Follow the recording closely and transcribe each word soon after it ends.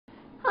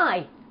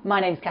Hi,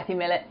 my name's Kathy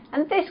Millett,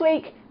 and this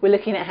week we're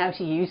looking at how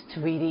to use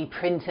 3D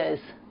printers.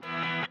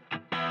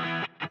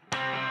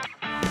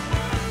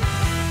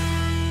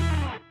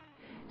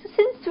 So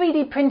since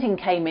 3D printing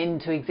came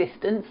into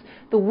existence,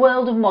 the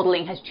world of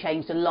modelling has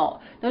changed a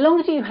lot. No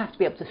longer do you have to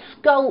be able to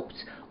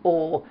sculpt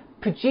or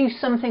produce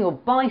something or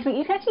buy something,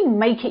 you can actually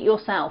make it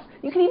yourself.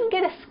 You can even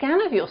get a scan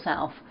of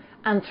yourself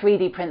and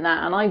 3D print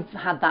that, and I've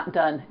had that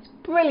done. It's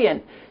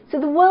brilliant. So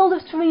the world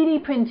of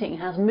 3D printing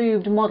has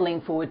moved modelling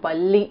forward by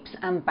leaps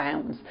and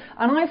bounds,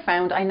 and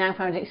I now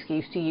found an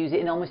excuse to use it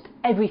in almost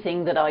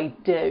everything that I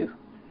do,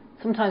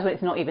 sometimes when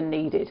it's not even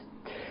needed.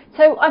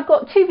 So I've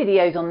got two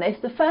videos on this.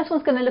 The first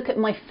one's going to look at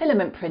my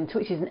Filament printer,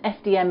 which is an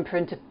FDM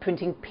printer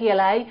printing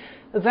PLA,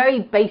 a very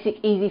basic,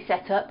 easy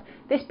setup.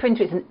 This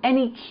printer is an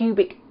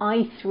Anycubic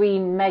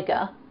i3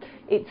 Mega.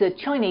 It's a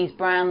Chinese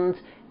brand.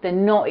 They're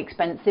not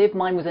expensive.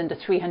 Mine was under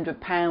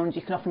 £300.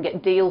 You can often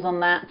get deals on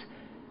that.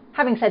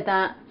 Having said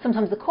that,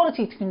 sometimes the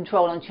quality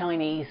control on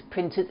Chinese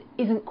printers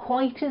isn't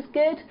quite as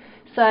good.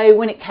 So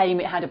when it came,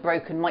 it had a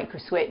broken micro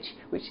switch,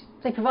 which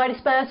they provide a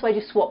spare, so I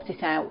just swapped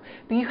it out.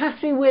 But you have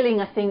to be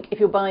willing, I think, if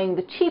you're buying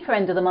the cheaper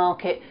end of the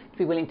market, to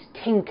be willing to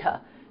tinker.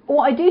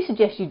 What I do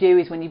suggest you do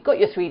is when you've got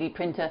your 3D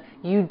printer,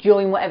 you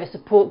join whatever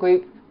support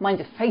group.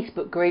 Mine's a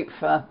Facebook group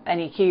for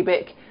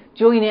Anycubic.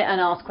 Join it and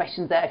ask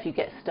questions there if you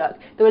get stuck.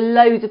 There are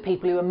loads of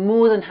people who are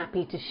more than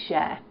happy to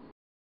share.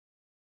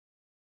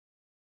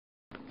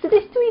 So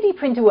this 3D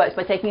printer works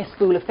by taking a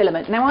spool of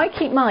filament. Now I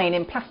keep mine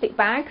in plastic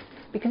bags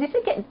because if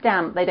they get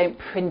damp they don't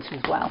print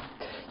as well.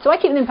 So I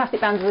keep them in plastic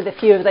bags with a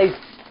few of those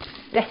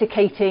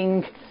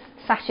desiccating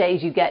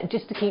sachets you get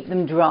just to keep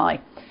them dry.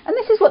 And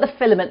this is what the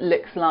filament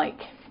looks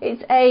like. This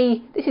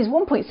is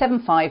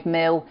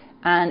 1.75mm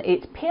and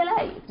it's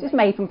PLA, it's just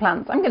made from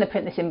plants. I'm going to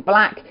print this in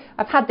black.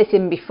 I've had this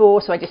in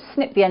before, so I just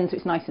snip the end so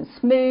it's nice and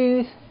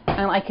smooth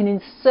and I can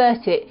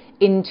insert it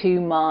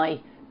into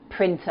my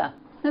printer.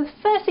 Now the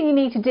first thing you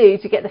need to do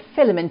to get the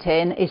filament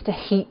in is to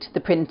heat the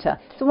printer.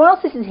 So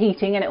whilst this is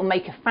heating, and it will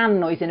make a fan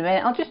noise in a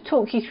minute, I'll just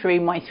talk you through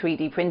my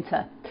 3D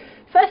printer.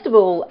 First of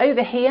all,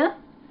 over here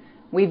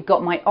we've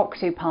got my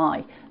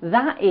Octopi.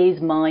 That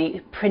is my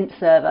print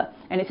server,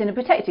 and it's in a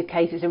protected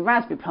case. It's a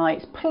Raspberry Pi,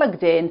 it's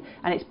plugged in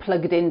and it's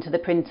plugged into the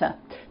printer.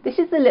 This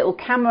is the little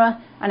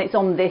camera and it's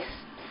on this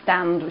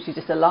stand, which is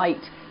just a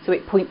light, so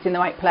it points in the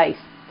right place.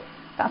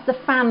 That's the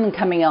fan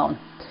coming on,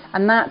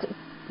 and that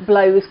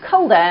blows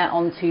cold air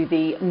onto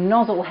the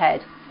nozzle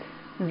head.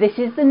 This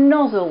is the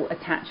nozzle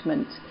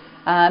attachment.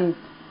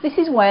 This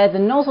is where the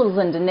nozzle's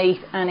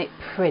underneath and it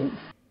prints.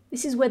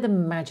 This is where the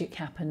magic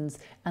happens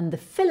and the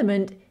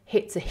filament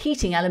hits a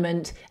heating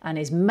element and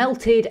is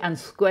melted and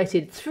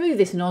squirted through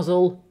this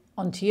nozzle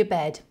onto your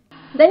bed.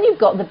 Then you've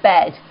got the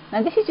bed.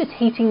 Now this is just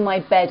heating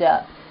my bed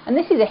up, and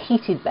this is a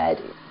heated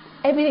bed.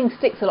 Everything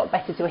sticks a lot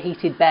better to a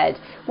heated bed.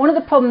 One of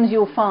the problems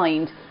you'll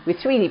find with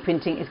 3D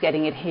printing is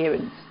getting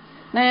adherence.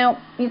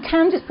 Now, you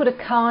can just put a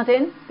card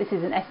in. This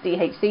is an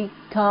SDHC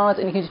card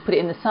and you can just put it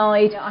in the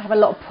side. I have a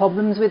lot of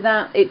problems with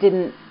that. It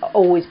didn't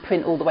always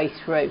print all the way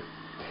through.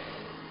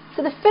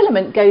 So the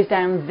filament goes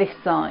down this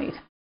side.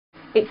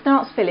 It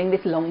starts filling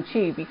this long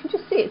tube. You can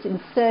just see it's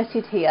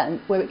inserted here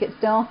and where it gets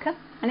darker.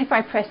 And if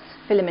I press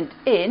filament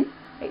in,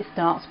 it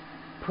starts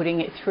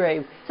putting it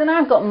through. So now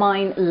I've got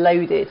mine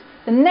loaded.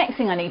 The next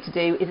thing I need to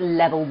do is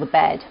level the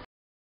bed.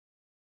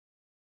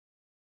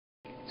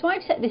 So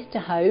I've set this to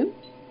home.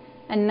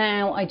 And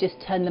now I just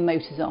turn the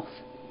motors off.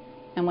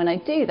 And when I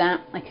do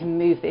that, I can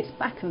move this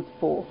back and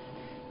forth.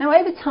 Now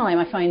over time,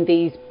 I find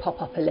these pop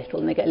up a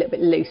little and they get a little bit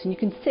loose. And you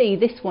can see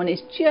this one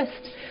is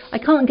just, I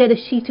can't get a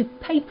sheet of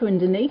paper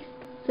underneath.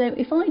 So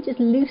if I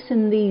just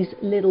loosen these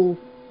little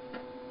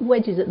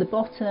wedges at the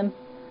bottom,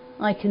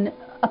 I can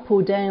up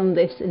or down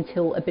this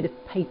until a bit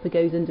of paper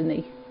goes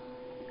underneath.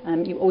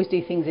 You always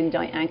do things in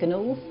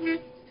diagonals. So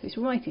it's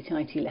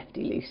righty-tighty,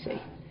 lefty-loosey.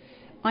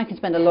 I can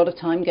spend a lot of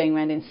time going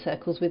around in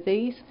circles with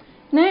these.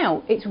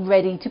 Now it's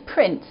ready to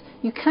print.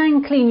 You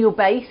can clean your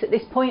base at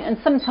this point, and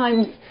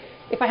sometimes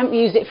if I haven't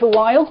used it for a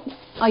while,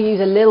 I use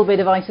a little bit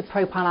of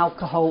isopropyl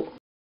alcohol.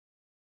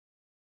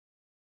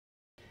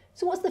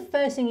 So what's the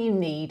first thing you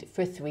need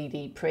for a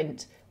 3D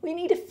print? Well, you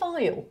need a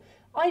file.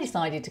 I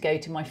decided to go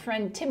to my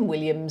friend Tim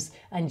Williams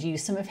and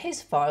use some of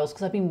his files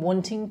because I've been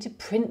wanting to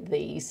print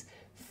these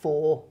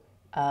for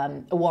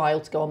a while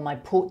to go on my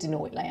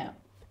Port-de-Noit layout.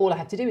 All I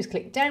have to do is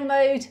click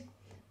download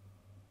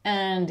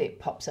and it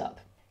pops up.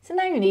 So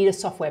now you need a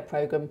software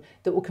program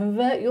that will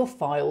convert your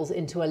files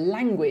into a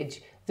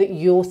language that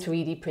your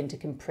 3D printer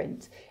can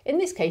print. In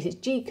this case it's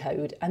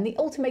G-code, and the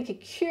Ultimaker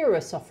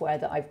Cura software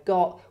that I've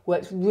got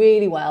works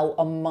really well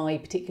on my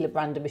particular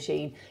brand of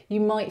machine. You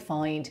might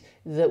find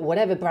that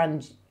whatever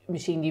brand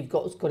machine you've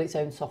got has got its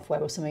own software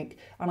or something,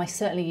 and I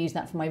certainly use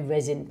that for my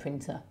resin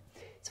printer.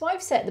 So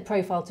I've set the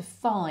profile to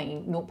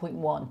fine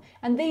 0.1,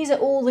 and these are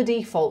all the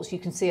defaults you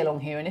can see along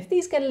here, and if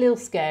these get a little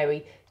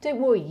scary, don't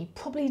worry, you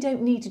probably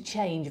don't need to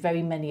change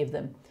very many of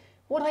them.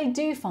 What I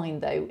do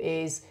find though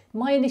is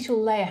my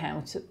initial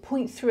layout at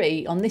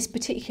 0.3 on this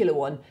particular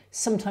one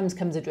sometimes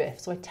comes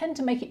adrift, so I tend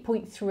to make it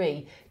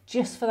 0.3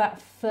 just for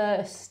that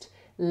first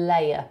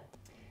layer.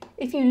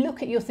 If you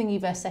look at your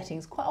Thingiverse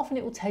settings, quite often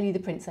it will tell you the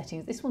print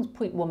settings. This one's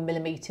 0.1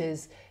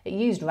 millimeters. It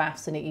used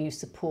RAFs and it used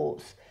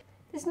supports.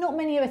 There's not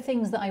many other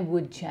things that I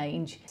would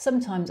change.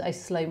 Sometimes I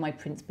slow my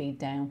print speed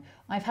down.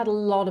 I've had a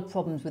lot of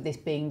problems with this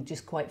being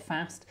just quite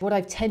fast. What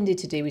I've tended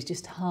to do is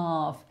just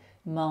halve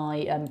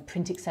my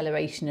print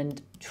acceleration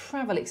and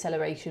travel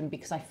acceleration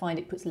because I find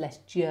it puts less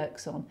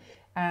jerks on.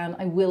 And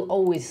I will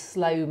always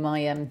slow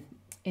my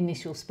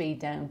initial speed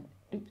down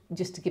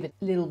just to give it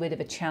a little bit of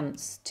a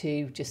chance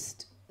to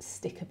just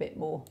stick a bit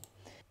more.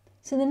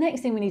 So the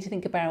next thing we need to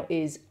think about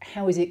is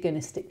how is it going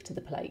to stick to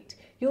the plate?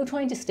 You're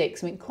trying to stick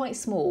something quite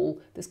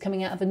small that's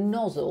coming out of a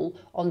nozzle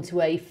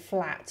onto a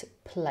flat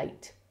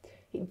plate.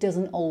 It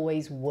doesn't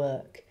always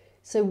work.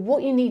 So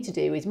what you need to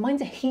do is,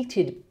 mine's a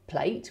heated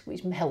plate,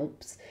 which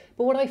helps,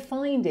 but what I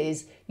find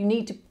is you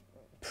need to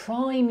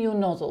prime your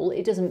nozzle.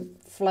 It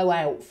doesn't flow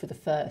out for the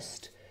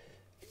first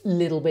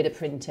little bit of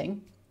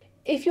printing.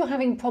 If you're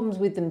having problems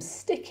with them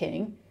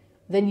sticking,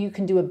 then you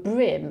can do a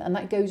brim, and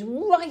that goes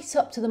right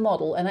up to the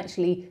model and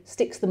actually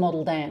sticks the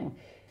model down.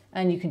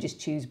 And you can just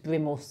choose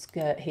brim or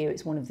skirt here.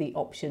 It's one of the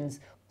options.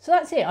 So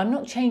that's it. I'm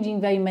not changing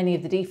very many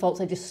of the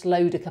defaults. I just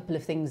slowed a couple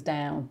of things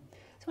down.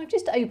 So I've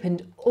just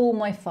opened all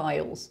my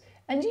files,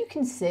 and you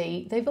can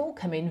see they've all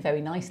come in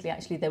very nicely.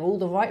 Actually, they're all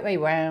the right way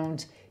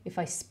round. If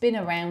I spin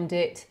around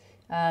it,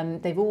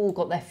 they've all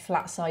got their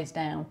flat sides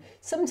down.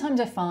 Sometimes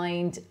I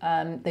find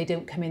they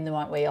don't come in the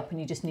right way up and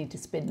you just need to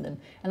spin them.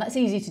 And that's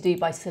easy to do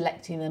by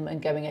selecting them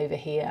and going over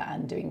here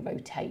and doing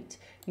rotate.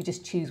 You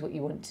just choose what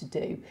you want to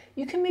do.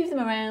 You can move them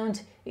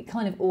around. It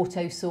kind of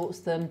auto sorts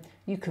them.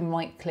 You can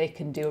right click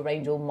and do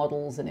arrange all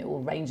models and it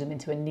will arrange them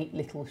into a neat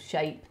little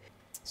shape.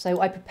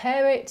 So I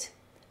prepare it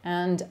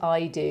and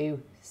I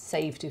do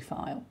save to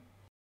file.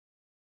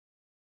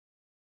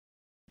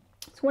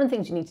 So one of the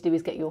things you need to do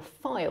is get your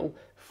file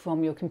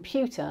from your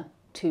computer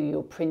to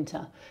your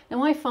printer.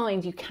 Now I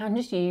find you can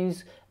just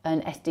use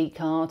an SD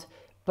card,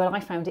 but I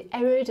found it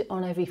errored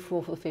on every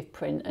 4th or 5th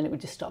print and it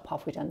would just stop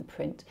halfway down the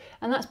print.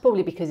 And that's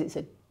probably because it's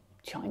a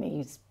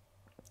Chinese,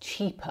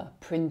 cheaper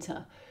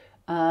printer.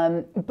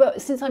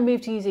 But since I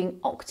moved to using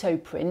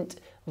Octoprint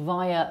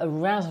via a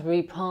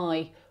Raspberry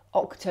Pi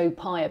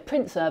Octopi, a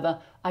print server,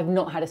 I've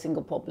not had a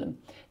single problem.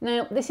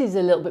 Now this is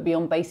a little bit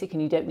beyond basic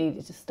and you don't need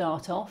it to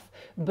start off,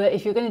 but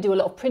if you're going to do a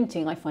lot of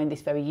printing, I find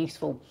this very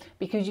useful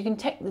because you can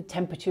check the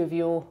temperature of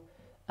your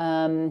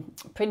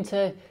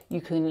printer,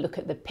 you can look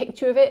at the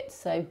picture of it.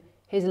 So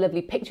here's a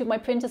lovely picture of my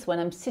printer, so when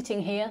I'm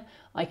sitting here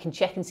I can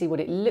check and see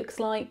what it looks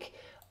like.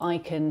 I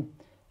can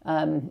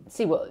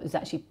see what is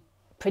actually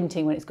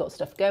printing when it's got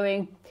stuff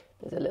going.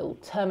 There's a little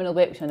terminal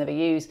bit which I never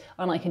use,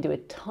 and I can do a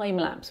time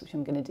lapse, which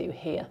I'm going to do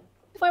here.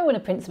 If I want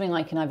to print something,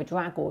 I can either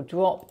drag or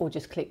drop or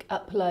just click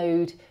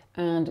upload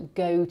and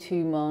go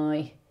to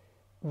my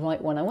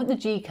right one. I want the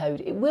G code.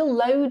 It will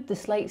load the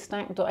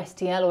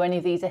slatestack.stl or any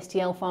of these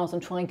STL files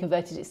and try and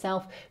convert it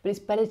itself, but it's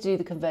better to do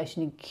the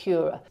conversion in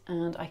Cura,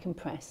 and I can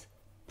press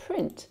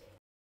print.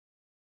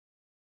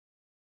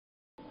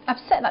 I've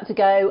set that to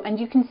go, and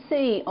you can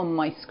see on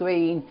my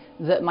screen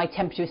that my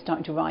temperature is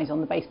starting to rise on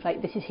the base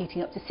plate. This is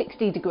heating up to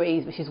 60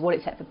 degrees, which is what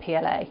it's set for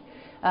PLA.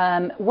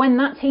 When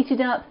that's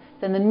heated up,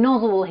 then the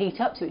nozzle will heat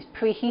up, so it's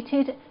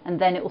preheated, and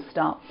then it will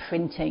start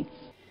printing.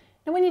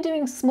 Now when you're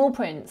doing small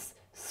prints,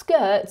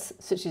 skirts,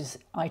 such as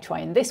I try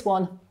in this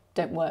one,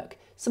 don't work.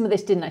 Some of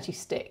this didn't actually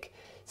stick.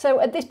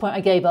 So at this point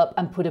I gave up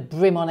and put a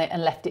brim on it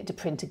and left it to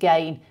print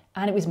again,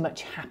 and it was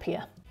much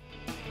happier.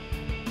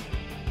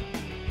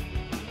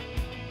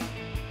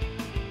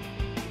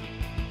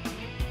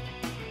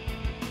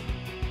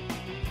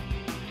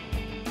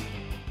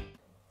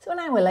 So an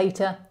hour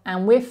later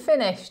and we're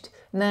finished.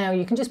 Now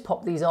you can just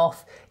pop these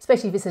off,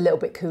 especially if it's a little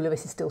bit cooler.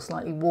 This is still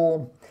slightly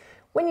warm.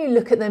 When you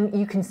look at them,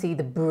 you can see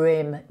the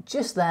brim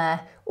just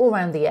there, all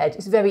around the edge.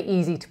 It's very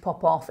easy to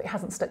pop off. It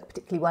hasn't stuck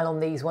particularly well on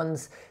these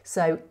ones,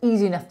 so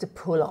easy enough to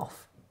pull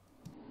off.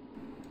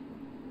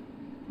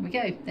 There we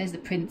go. There's the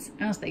prints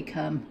as they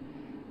come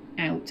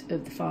out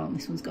of the file.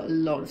 This one's got a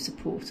lot of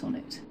support on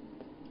it.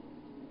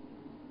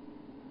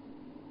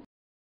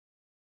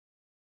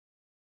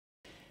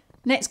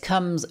 Next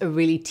comes a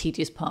really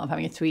tedious part of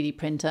having a 3D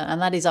printer, and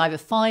that is either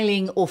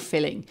filing or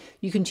filling.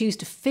 You can choose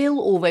to fill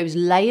all those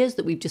layers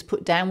that we've just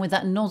put down with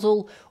that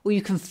nozzle, or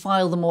you can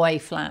file them away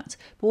flat.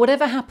 But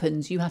whatever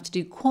happens, you have to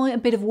do quite a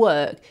bit of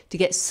work to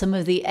get some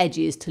of the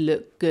edges to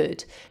look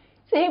good.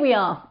 So here we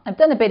are. I've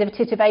done a bit of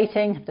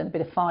titivating, I've done a bit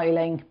of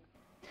filing.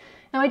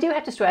 Now I do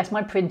have to stress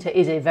my printer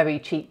is a very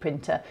cheap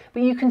printer,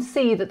 but you can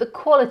see that the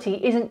quality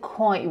isn't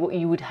quite what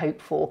you would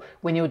hope for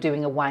when you're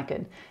doing a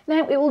wagon.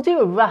 Now it will do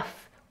a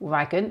rough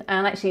wagon,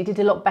 and actually it did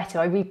a lot better.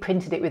 I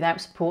reprinted it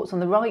without supports on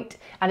the right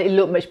and it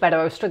looked much better.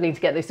 I was struggling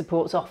to get those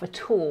supports off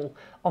at all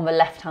on the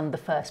left hand, the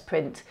first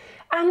print.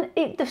 And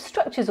the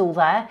structure's all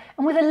there,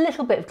 and with a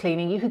little bit of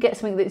cleaning you could get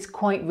something that's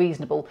quite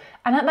reasonable.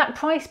 And at that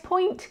price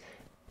point,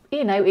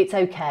 you know, it's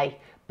okay.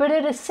 But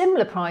at a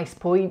similar price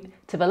point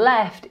to the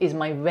left is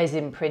my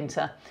resin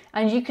printer,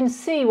 and you can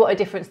see what a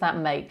difference that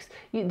makes.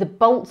 The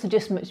bolts are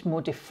just much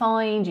more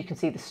defined, you can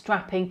see the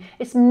strapping,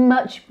 it's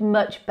much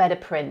better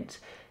print.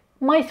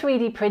 My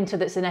 3D printer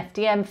that's an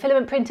FDM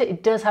filament printer,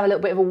 it does have a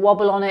little bit of a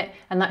wobble on it,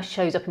 and that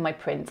shows up in my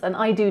prints, and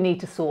I do need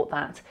to sort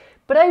that.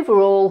 But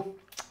overall,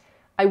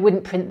 I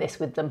wouldn't print this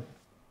with them.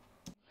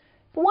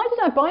 But why did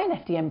I buy an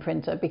FDM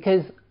printer?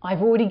 Because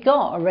I've already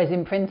got a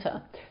resin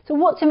printer. So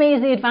what to me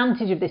is the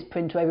advantage of this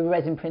printer over a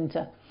resin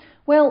printer?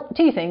 Well,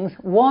 two things.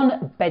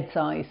 One, bed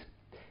size.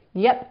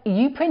 Yep,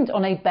 you print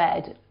on a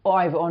bed or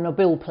either on a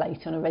build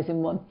plate on a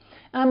resin one.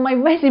 And my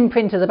resin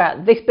printer's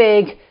about this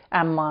big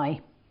and my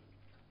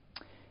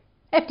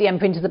FDM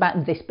printer's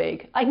about this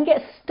big. I can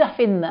get stuff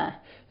in there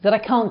that I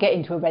can't get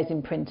into a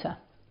resin printer.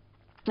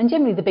 And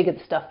generally the bigger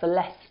the stuff, the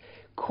less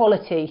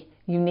quality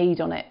you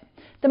need on it.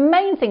 The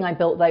main thing I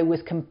built though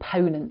was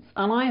components,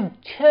 and I have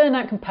churned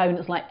out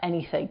components like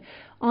anything.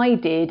 I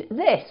did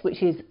this,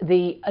 which is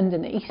the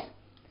underneath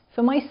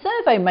for my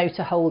servo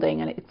motor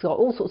holding, and it's got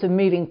all sorts of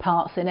moving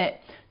parts in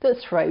it that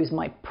throws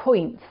my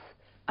points.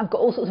 I've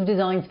got all sorts of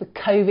designs for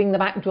coving the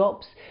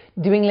backdrops,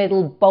 doing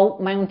little bolt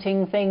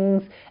mounting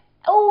things,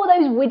 all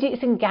those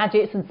widgets and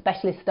gadgets and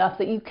specialist stuff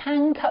that you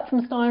can cut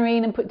from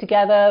styrene and put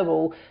together,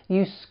 or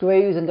use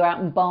screws and go out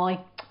and buy.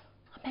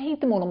 I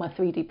made them all on my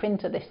 3D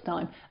printer this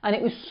time, and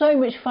it was so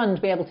much fun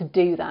to be able to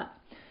do that.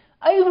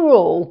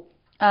 Overall,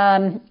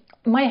 my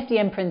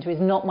FDM printer is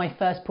not my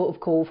first port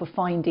of call for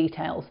fine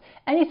details.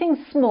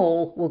 Anything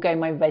small will go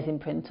my resin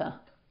printer.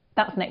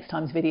 That's next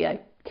time's video.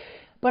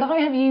 But I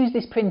have used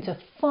this printer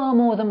far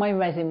more than my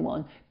resin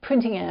one,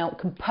 printing out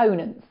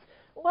components.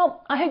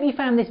 Well, I hope you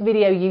found this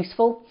video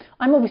useful.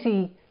 I'm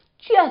obviously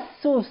just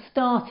sort of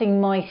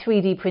starting my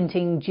 3D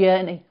printing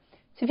journey.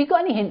 So if you've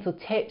got any hints or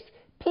tips,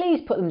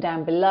 please put them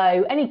down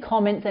below. Any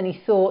comments,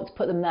 any thoughts,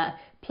 put them there.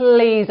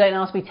 Please don't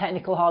ask me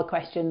technical hard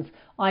questions.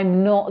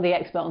 I'm not the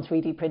expert on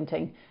 3D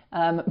printing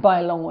by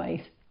a long ways.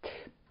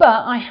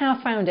 But I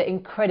have found it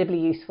incredibly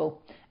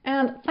useful.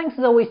 And thanks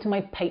as always to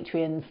my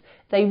Patreons.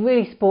 They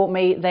really support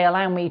me. They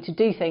allow me to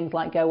do things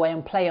like go away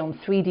and play on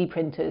 3D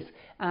printers.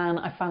 And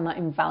I found that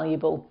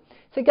invaluable.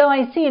 So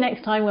guys, see you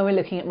next time when we're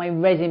looking at my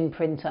resin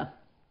printer.